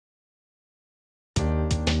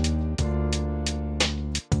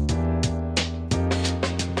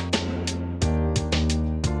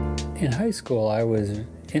In high school, I was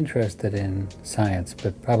interested in science,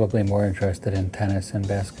 but probably more interested in tennis and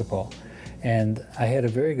basketball. And I had a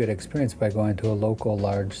very good experience by going to a local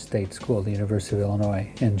large state school, the University of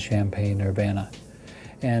Illinois in Champaign-Urbana.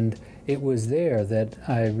 And it was there that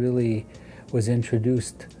I really was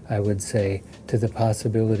introduced, I would say, to the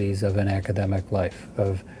possibilities of an academic life,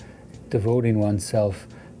 of devoting oneself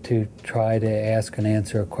to try to ask and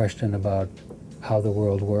answer a question about how the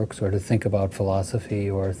world works, or to think about philosophy,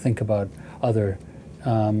 or think about other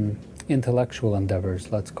intellectual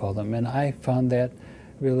endeavors, let's call them. And I found that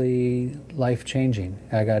really life-changing.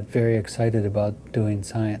 I got very excited about doing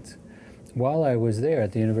science. While I was there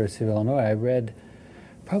at the University of Illinois, I read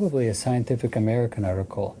probably a Scientific American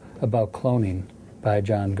article about cloning by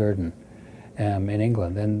John Gurdon in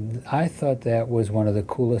England. And I thought that was one of the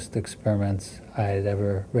coolest experiments I had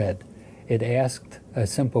ever read. It asked a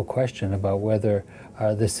simple question about whether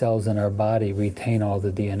the cells in our body retain all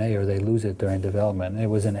the DNA or they lose it during development. It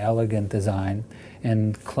was an elegant design,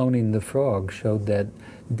 and cloning the frog showed that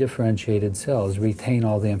differentiated cells retain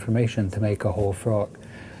all the information to make a whole frog.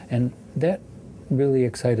 And that really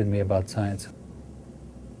excited me about science.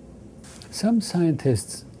 Some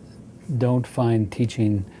scientists don't find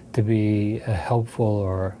teaching to be a helpful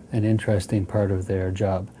or an interesting part of their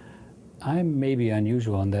job. I'm maybe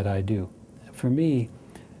unusual in that I do. For me,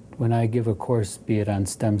 when I give a course, be it on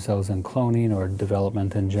stem cells and cloning or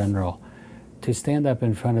development in general, to stand up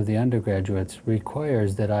in front of the undergraduates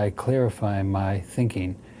requires that I clarify my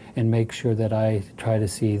thinking and make sure that I try to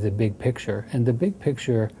see the big picture. And the big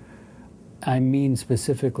picture, I mean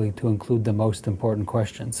specifically to include the most important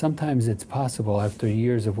questions. Sometimes it's possible after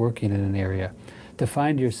years of working in an area to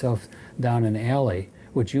find yourself down an alley,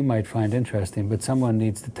 which you might find interesting, but someone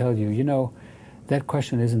needs to tell you, you know, that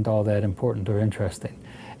question isn't all that important or interesting.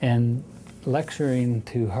 And lecturing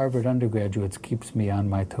to Harvard undergraduates keeps me on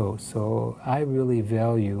my toes. So I really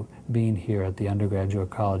value being here at the undergraduate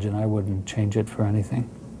college, and I wouldn't change it for anything.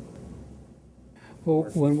 Well,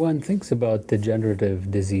 when one thinks about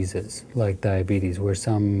degenerative diseases like diabetes, where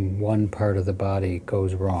one part of the body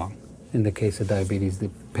goes wrong, in the case of diabetes, the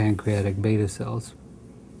pancreatic beta cells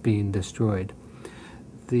being destroyed,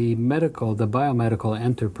 the biomedical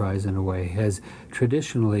enterprise, in a way, has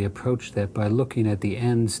traditionally approached that by looking at the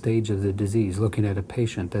end stage of the disease, looking at a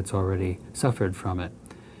patient that's already suffered from it.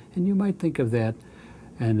 And you might think of that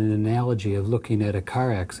in an analogy of looking at a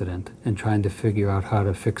car accident and trying to figure out how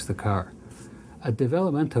to fix the car. A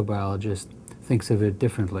developmental biologist thinks of it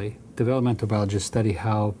differently. Developmental biologists study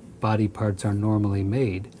how body parts are normally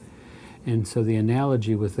made. And so the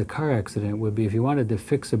analogy with the car accident would be, if you wanted to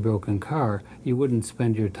fix a broken car, you wouldn't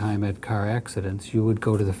spend your time at car accidents. You would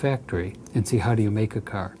go to the factory and see, how do you make a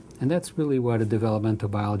car? And that's really what a developmental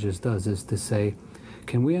biologist does, is to say,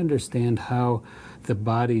 can we understand how the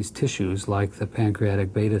body's tissues, like the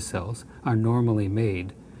pancreatic beta cells, are normally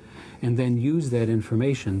made? And then use that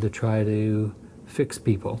information to try to fix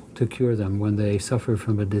people, to cure them when they suffer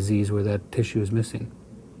from a disease where that tissue is missing.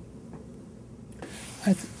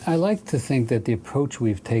 I like to think that the approach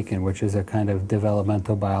we've taken, which is a kind of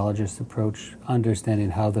developmental biologist approach, understanding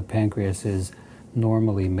how the pancreas is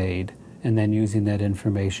normally made, and then using that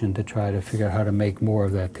information to try to figure out how to make more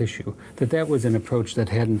of that tissue, that was an approach that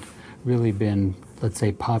hadn't really been, let's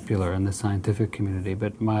say, popular in the scientific community,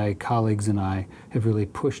 but my colleagues and I have really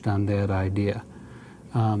pushed on that idea.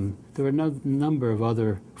 There were a number of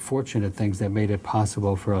other fortunate things that made it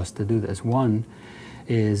possible for us to do this. One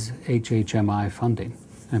is HHMI funding.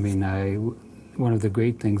 I mean, one of the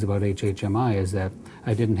great things about HHMI is that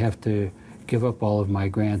I didn't have to give up all of my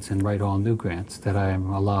grants and write all new grants, that I am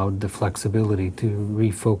allowed the flexibility to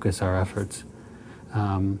refocus our efforts.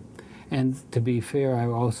 And to be fair, I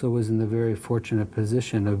also was in the very fortunate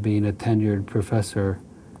position of being a tenured professor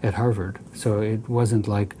at Harvard. So it wasn't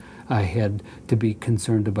like I had to be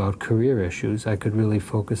concerned about career issues. I could really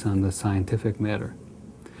focus on the scientific matter.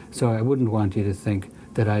 So I wouldn't want you to think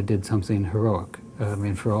that I did something heroic. I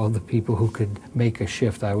mean, for all the people who could make a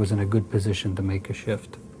shift, I was in a good position to make a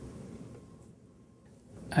shift.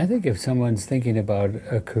 I think if someone's thinking about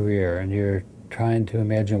a career and you're trying to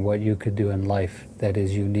imagine what you could do in life that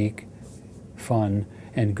is unique, fun,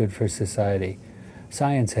 and good for society,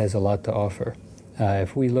 science has a lot to offer.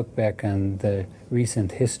 If we look back on the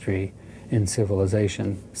recent history in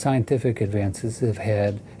civilization, scientific advances have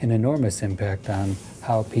had an enormous impact on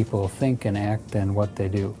how people think and act and what they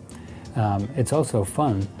do. It's also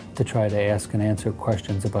fun to try to ask and answer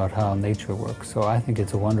questions about how nature works, so I think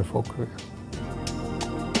it's a wonderful career.